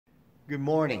Good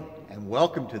morning and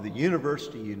welcome to the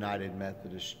University United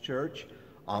Methodist Church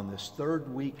on this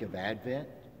third week of Advent,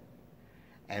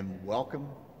 and welcome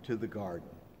to the garden.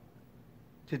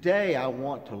 Today I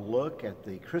want to look at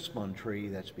the Christmas tree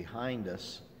that's behind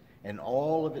us and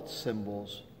all of its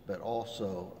symbols, but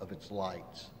also of its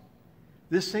lights.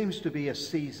 This seems to be a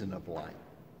season of light.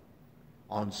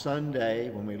 On Sunday,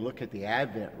 when we look at the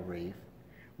Advent wreath,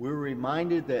 we're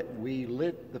reminded that we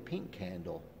lit the pink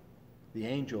candle, the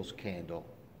angel's candle,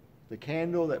 the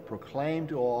candle that proclaimed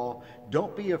to all,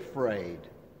 "Don't be afraid,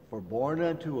 for born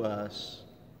unto us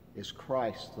is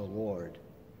Christ the Lord."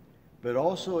 But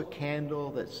also a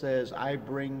candle that says, "I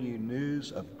bring you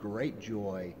news of great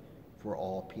joy for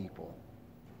all people."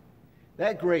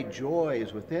 That great joy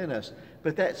is within us,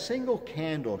 but that single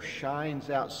candle shines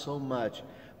out so much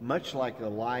like the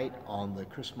light on the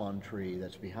Christmas tree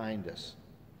that's behind us.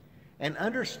 And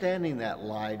understanding that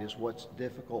light is what's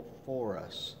difficult for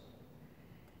us.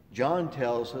 John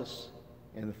tells us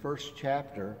in the first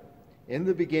chapter, "In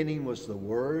the beginning was the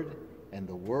Word, and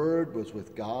the Word was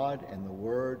with God, and the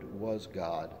Word was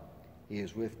God. He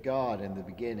is with God in the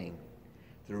beginning.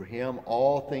 Through him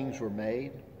all things were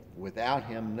made. Without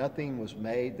him nothing was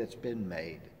made that's been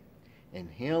made. In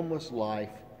him was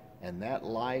life, and that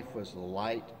life was the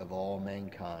light of all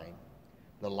mankind.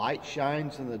 The light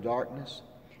shines in the darkness,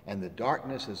 and the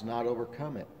darkness has not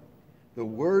overcome it. The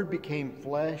Word became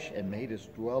flesh and made his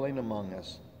dwelling among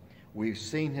us. We've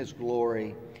seen his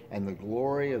glory, and the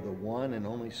glory of the one and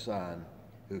only Son,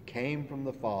 who came from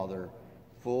the Father,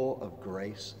 full of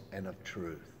grace and of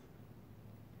truth."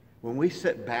 When we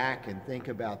sit back and think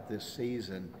about this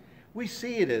season, we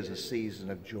see it as a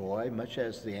season of joy, much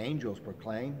as the angels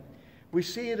proclaim. We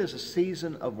see it as a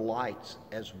season of lights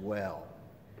as well.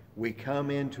 We come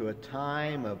into a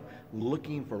time of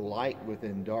looking for light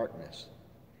within darkness.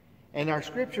 And our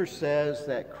scripture says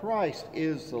that Christ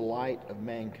is the light of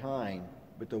mankind,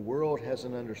 but the world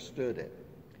hasn't understood it.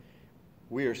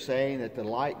 We are saying that the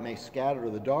light may scatter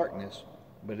the darkness,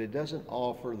 but it doesn't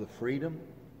offer the freedom,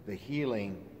 the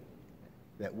healing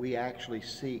that we actually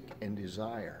seek and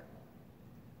desire.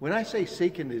 When I say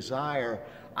seek and desire,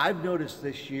 I've noticed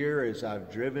this year as I've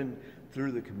driven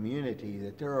through the community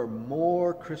that there are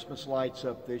more Christmas lights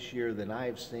up this year than I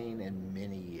have seen in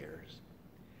many years.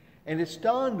 And it's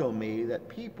dawned on me that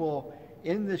people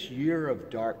in this year of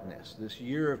darkness, this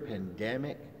year of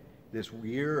pandemic, this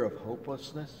year of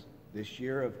hopelessness, this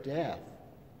year of death,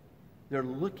 they're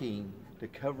looking to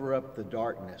cover up the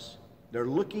darkness. They're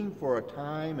looking for a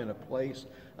time and a place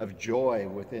of joy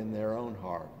within their own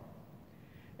heart.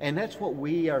 And that's what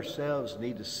we ourselves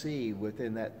need to see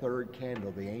within that third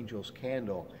candle, the angel's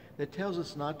candle, that tells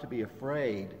us not to be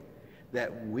afraid,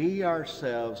 that we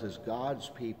ourselves as God's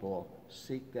people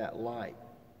seek that light.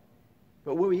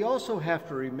 But we also have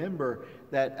to remember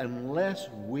that unless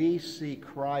we see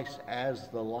Christ as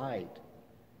the light,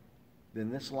 then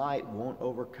this light won't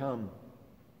overcome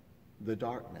the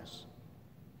darkness.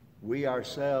 We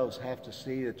ourselves have to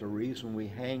see that the reason we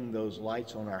hang those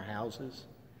lights on our houses,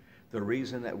 the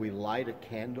reason that we light a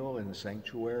candle in the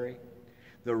sanctuary,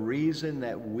 the reason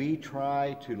that we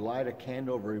try to light a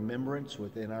candle of remembrance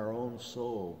within our own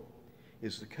soul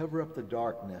is to cover up the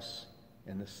darkness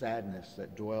and the sadness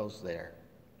that dwells there.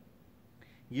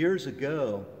 Years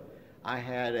ago, I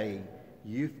had a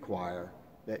youth choir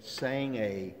that sang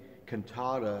a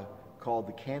cantata called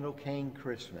the Candy Cane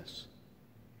Christmas.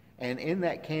 And in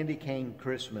that Candy Cane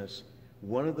Christmas,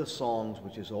 one of the songs,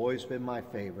 which has always been my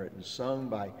favorite and sung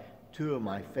by two of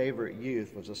my favorite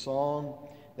youth, was a song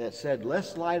that said,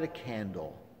 "Let's light a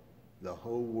candle the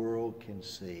whole world can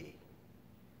see."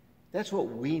 That's what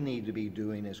we need to be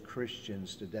doing as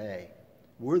Christians today.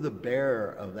 We're the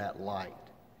bearer of that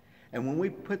light. And when we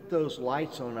put those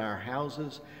lights on our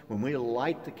houses, when we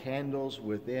light the candles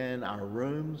within our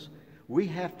rooms, we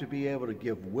have to be able to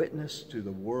give witness to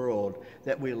the world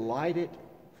that we light it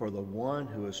for the one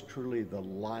who is truly the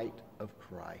light of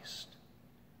Christ.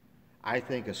 I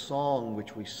think a song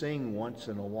which we sing once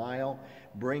in a while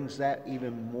brings that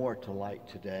even more to light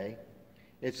today.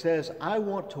 It says, "I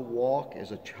want to walk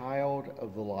as a child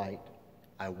of the light.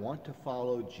 I want to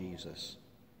follow Jesus.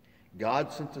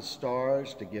 God sent the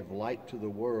stars to give light to the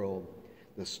world.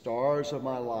 The stars of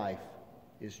my life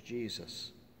is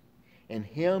Jesus. In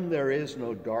him there is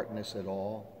no darkness at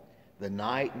all. The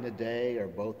night and the day are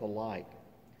both alike.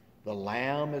 The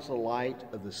Lamb is the light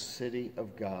of the city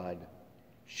of God.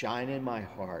 Shine in my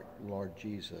heart, Lord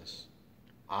Jesus.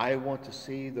 I want to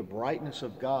see the brightness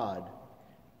of God.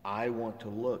 I want to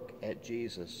look at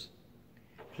Jesus.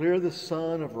 Clear the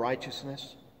sun of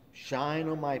righteousness. Shine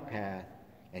on my path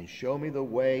and show me the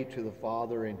way to the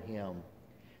Father in him.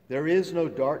 There is no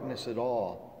darkness at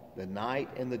all. The night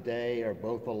and the day are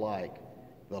both alike.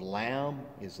 The Lamb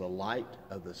is the light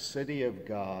of the city of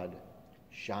God.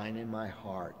 Shine in my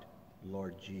heart,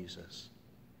 Lord Jesus.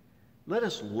 Let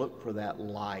us look for that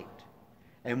light.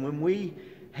 And when we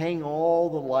hang all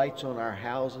the lights on our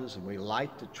houses and we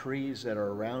light the trees that are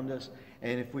around us,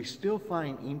 and if we still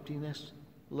find emptiness,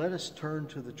 let us turn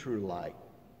to the true light,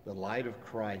 the light of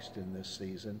Christ in this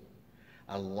season,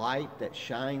 a light that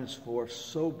shines forth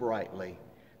so brightly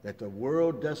that the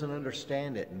world doesn't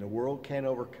understand it and the world can't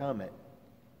overcome it,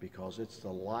 because it's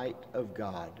the light of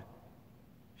God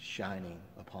shining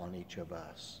upon each of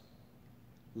us.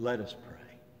 Let us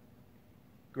pray.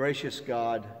 Gracious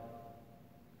God,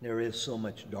 there is so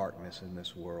much darkness in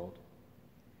this world.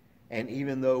 And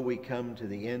even though we come to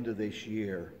the end of this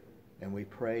year and we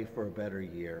pray for a better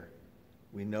year,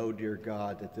 we know, dear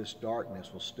God, that this darkness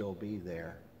will still be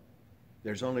there.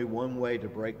 There's only one way to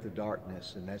break the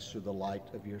darkness, and that's through the light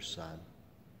of your Son.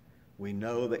 We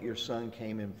know that your Son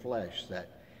came in flesh,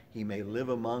 that he may live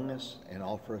among us and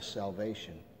offer us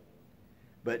salvation.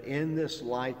 But in this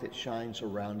light that shines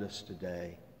around us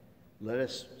today, let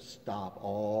us stop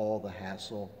all the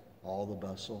hassle, all the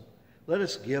bustle. Let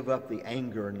us give up the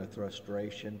anger and the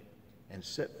frustration and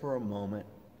sit for a moment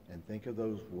and think of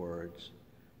those words.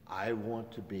 I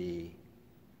want to be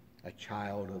a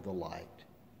child of the light.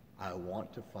 I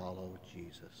want to follow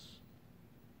Jesus.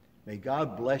 May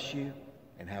God bless you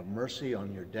and have mercy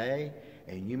on your day,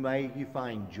 and may you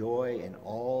find joy in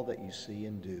all that you see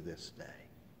and do this day.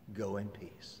 Go in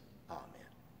peace. Amen.